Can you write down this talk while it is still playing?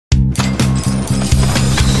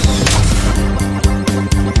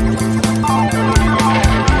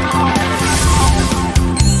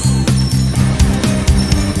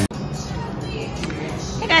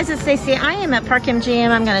Stacey, I am at Park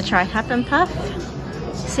MGM. I'm gonna try Huff and Puff.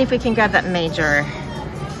 See if we can grab that major.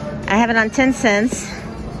 I have it on 10 cents.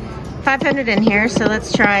 500 in here, so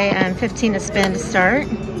let's try 15 to spin to start.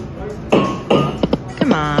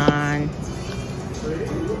 Come on.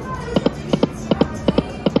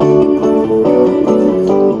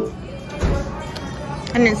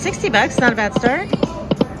 And then 60 bucks, not a bad start.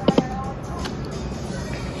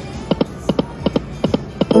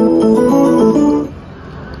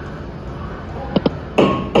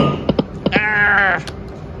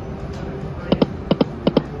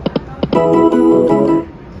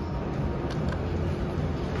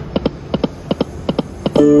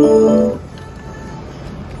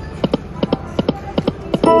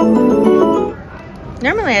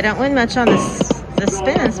 Normally I don't win much on the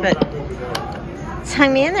spins, but it's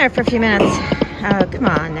hung me in there for a few minutes. Oh, come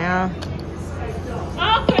on now.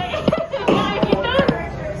 Okay. If you do,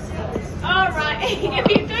 all right. If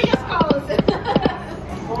you do, just call us.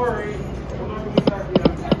 Sorry.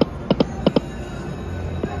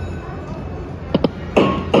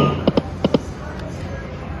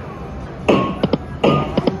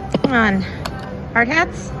 Come on. Hard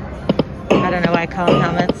hats? I don't know why I call them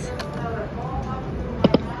helmets.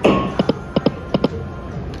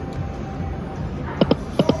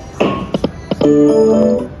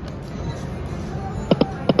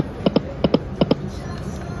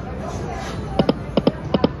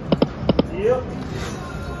 Yep.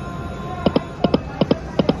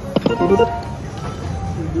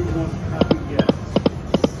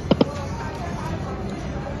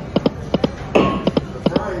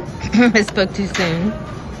 I spoke too soon.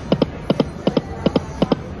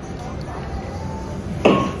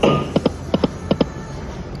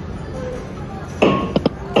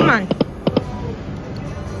 Come on.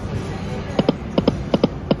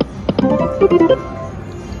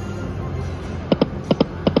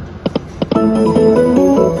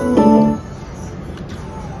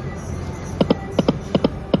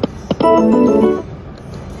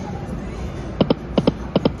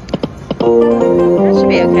 That should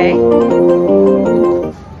be okay.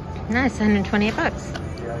 Nice, 128 bucks.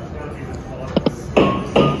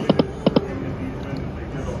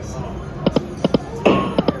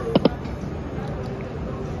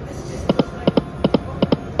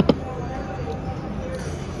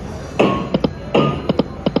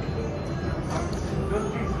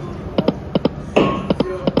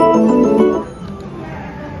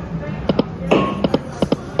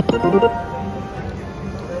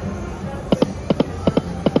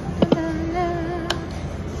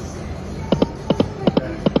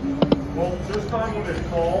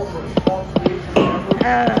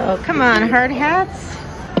 Oh, come on, hard hats.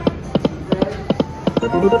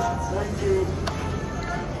 Thank you.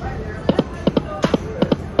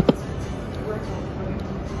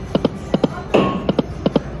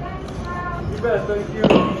 You bet, thank you.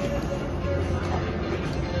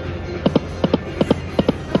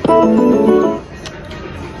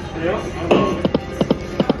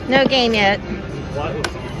 No game yet.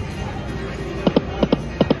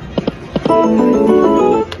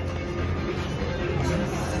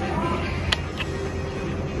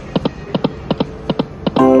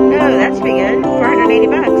 Oh, that's pretty good. 480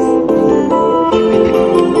 bucks.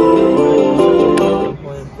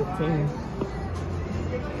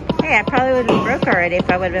 Hey, I probably would have been broke already if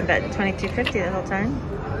I would have been betting $22.50 the whole time.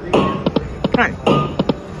 Come on.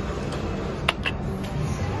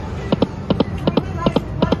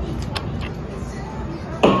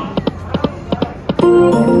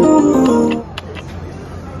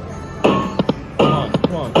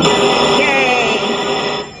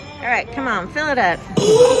 Come on, fill it up.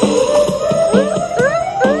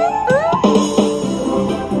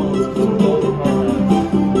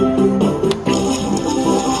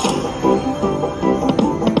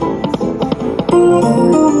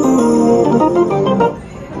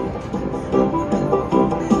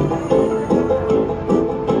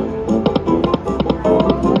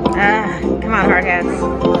 Come on, hard hats.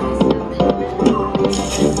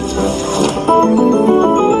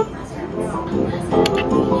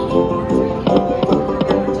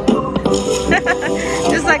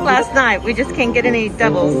 Just like last night, we just can't get any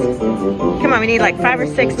doubles. Come on, we need like 5 or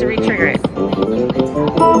 6 to re-trigger it.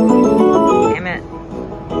 Damn it.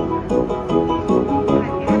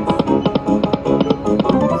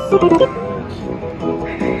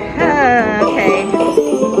 Okay.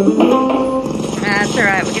 That's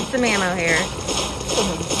alright, we'll get some ammo here.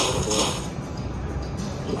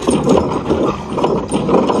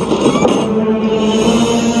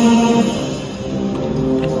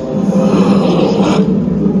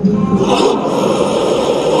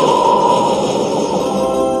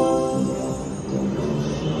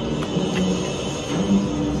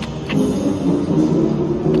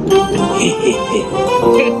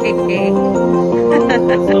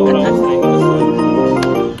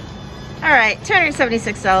 All right,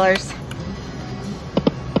 $276.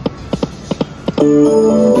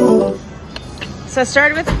 So I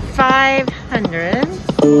started with 500. Let's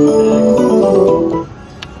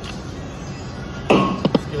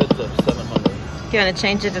give it to 700. You want to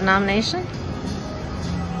change the denomination?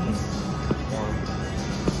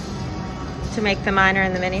 To make the minor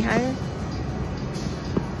and the mini higher?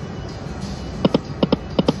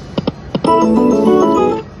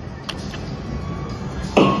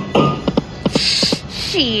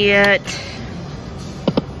 Shit.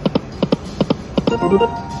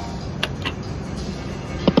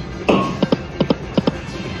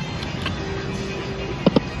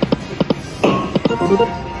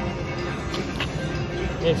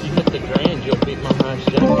 If you hit the grand, you'll beat my highest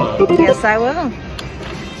jackpot. Yes, I will.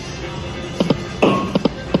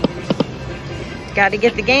 Got to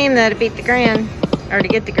get the game though to beat the grand, or to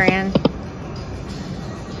get the grand.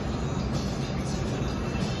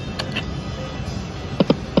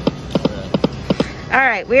 All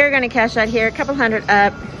right, we are going to cash out here, a couple hundred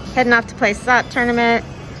up, heading off to play slot tournament.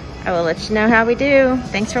 I will let you know how we do.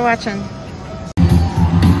 Thanks for watching.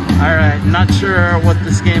 All right, not sure what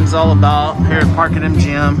this game's all about here at Park at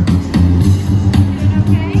MGM.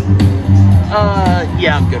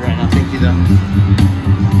 Yeah, I'm good right now. Thank you, though.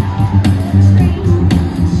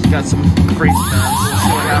 Got some free spins. We'll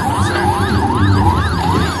see what happens there.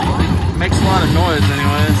 Makes a lot of noise,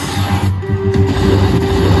 anyways.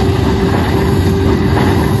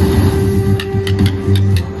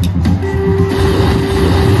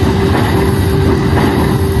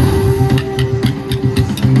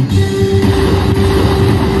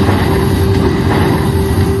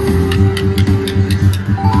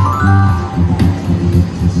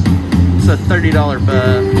 It's a $30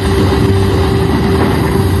 bet.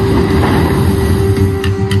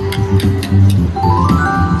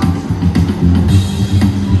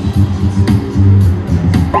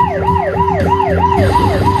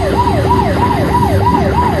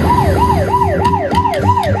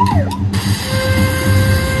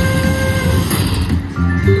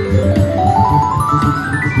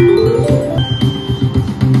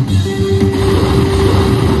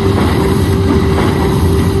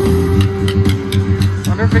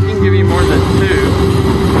 Wonder if it can give you more than 2.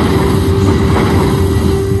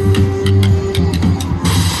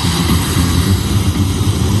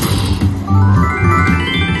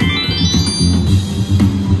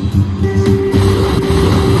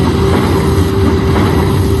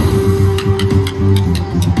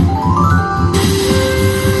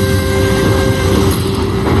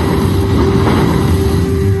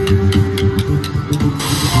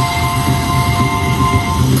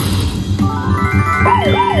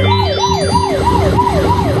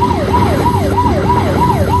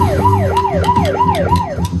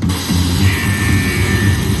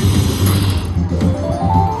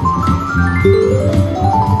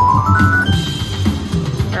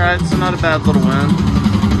 Alright, so not a bad little win.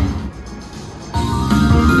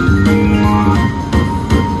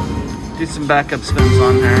 Do some backup spins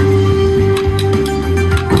on here.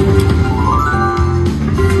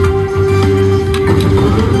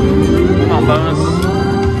 Come on, bonus.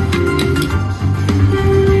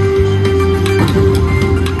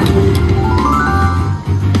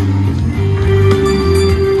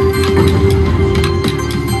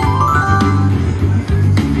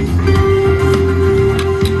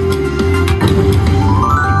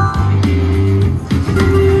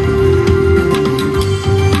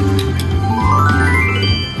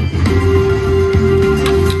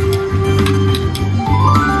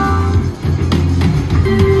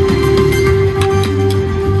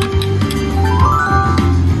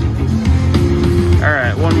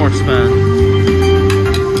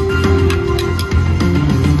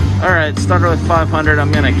 Alright, started with 500.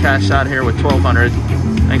 I'm going to cash out here with 1,200.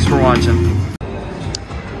 Thanks for watching.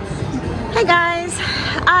 Hey guys,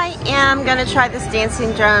 I am going to try this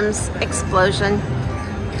Dancing Drums Explosion.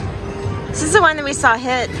 This is the one that we saw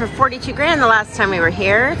hit for 42 grand the last time we were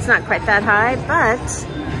here. It's not quite that high, but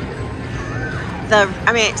the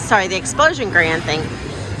explosion grand thing.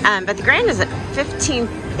 But the grand is at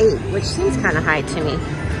 15.8, which seems kind of high to me.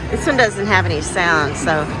 This one doesn't have any sound,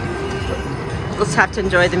 so we'll just have to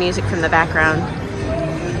enjoy the music from the background.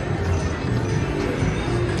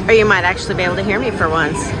 Or you might actually be able to hear me for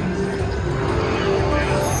once.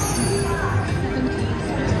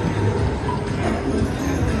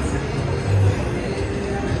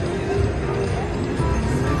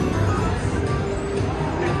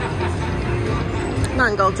 Come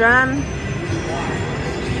on, gold drum.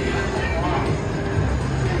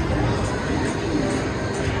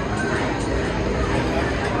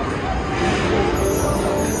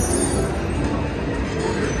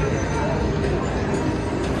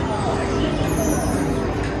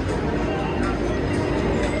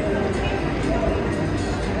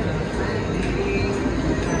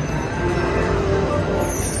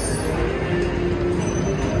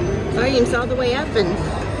 volume's all the way up and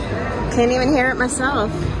can't even hear it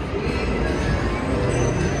myself.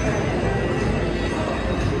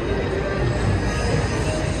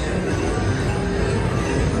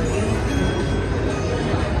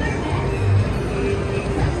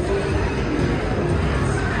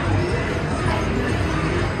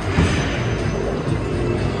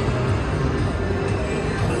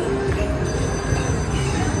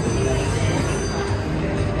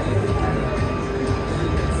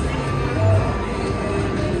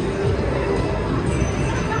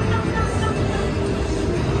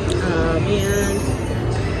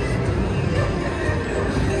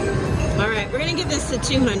 To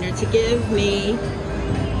 200 to give me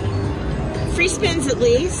free spins at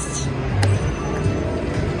least.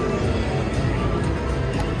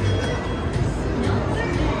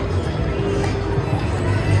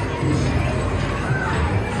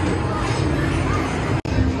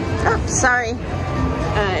 Oh, sorry.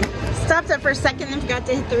 Stopped it for a second and forgot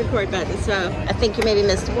to hit the record button, so I think you maybe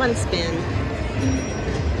missed one spin.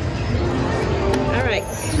 All right,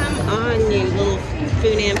 come on, you little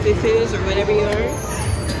Funam foo-foos or whatever you are.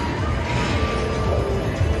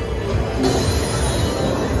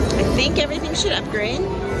 I think everything should upgrade.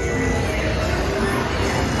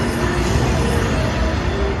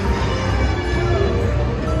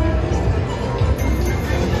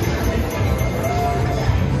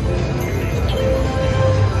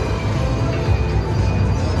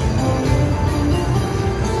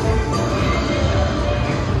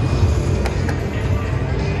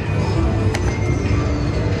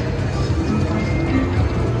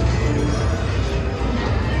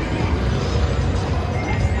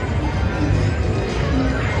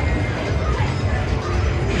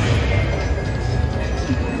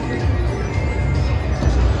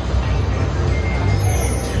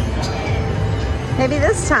 Maybe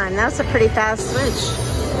this time. That was a pretty fast switch.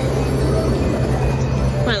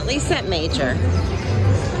 Well, at least that major.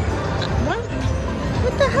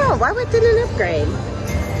 What the hell? Why didn't it upgrade?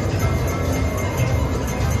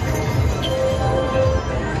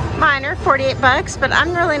 Minor, 48 bucks, but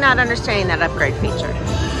I'm really not understanding that upgrade feature.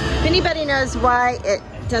 If anybody knows why it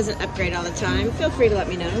doesn't upgrade all the time, feel free to let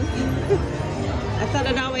me know. I thought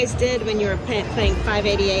it always did when you were playing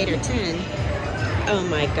 588 or 10. Oh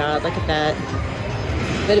my God, look at that.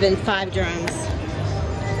 Would have been 5 drums.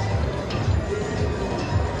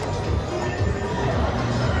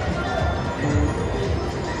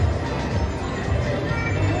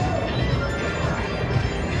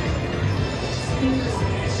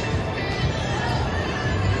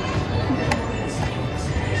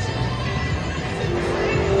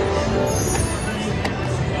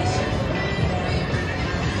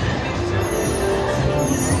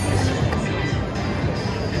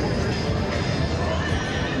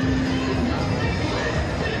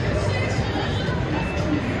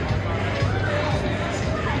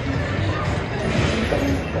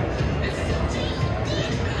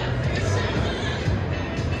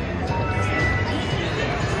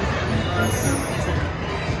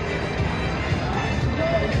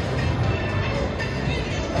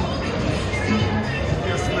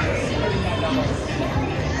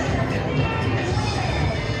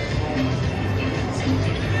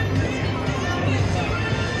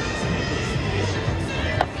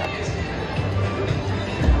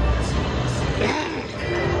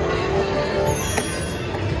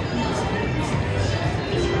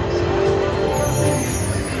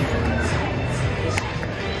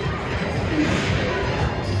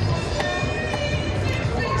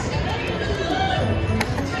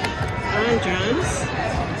 Drums.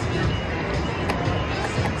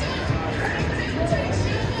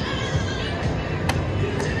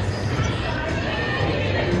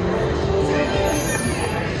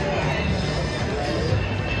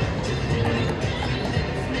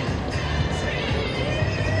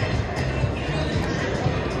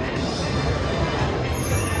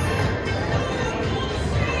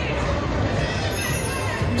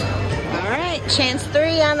 All right, chance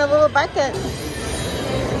 3 on the little bucket.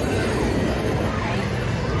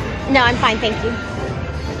 No, I'm fine, thank you.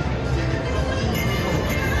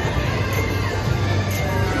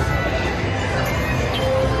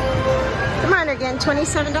 Come on again,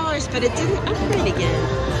 $27, but it didn't upgrade again.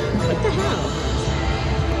 What the hell?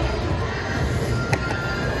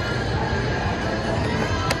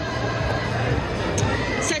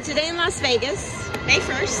 So today in Las Vegas, May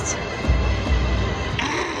 1st.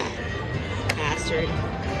 Bastard.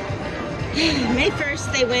 May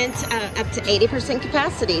 1st, they went up to 80%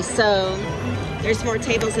 capacity, so there's more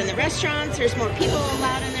tables in the restaurants, there's more people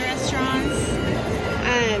allowed in the restaurants.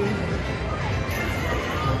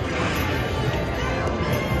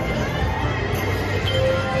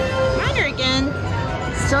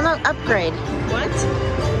 Still no upgrade. What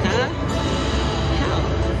the hell?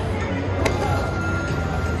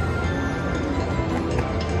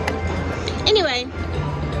 Anyway,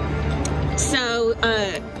 so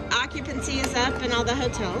occupancy is up in all the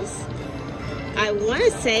hotels. I want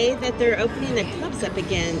to say that they're opening the clubs up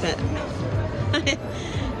again, but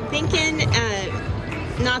thinking,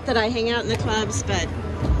 not that I hang out in the clubs, but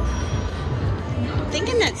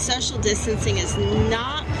thinking that social distancing is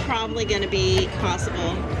not probably going to be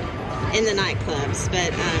possible in the nightclubs,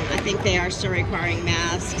 but I think they are still requiring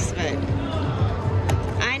masks. But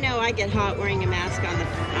I know I get hot wearing a mask on the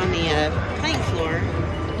playing floor.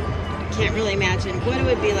 Can't really imagine what it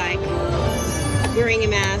would be like wearing a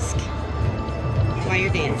mask while you're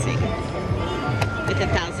dancing with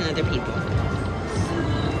 1,000 other people.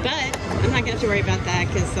 But I'm not going to have to worry about that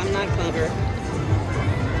because I'm not clever.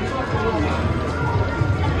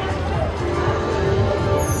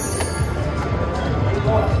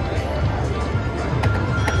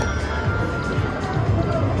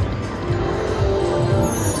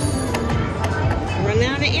 Running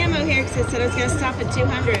out of ammo here because I said I was going to stop at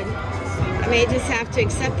 200. I may just have to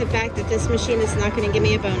accept the fact that this machine is not going to give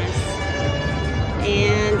me a bonus.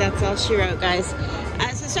 And that's all she wrote, guys.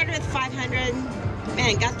 So started with 500.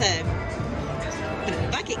 Man, got the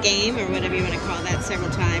bucket game, or whatever you want to call that, several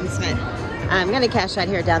times. But I'm going to cash out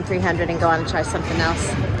here down 300 and go on and try something else.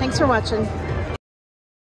 Thanks for watching.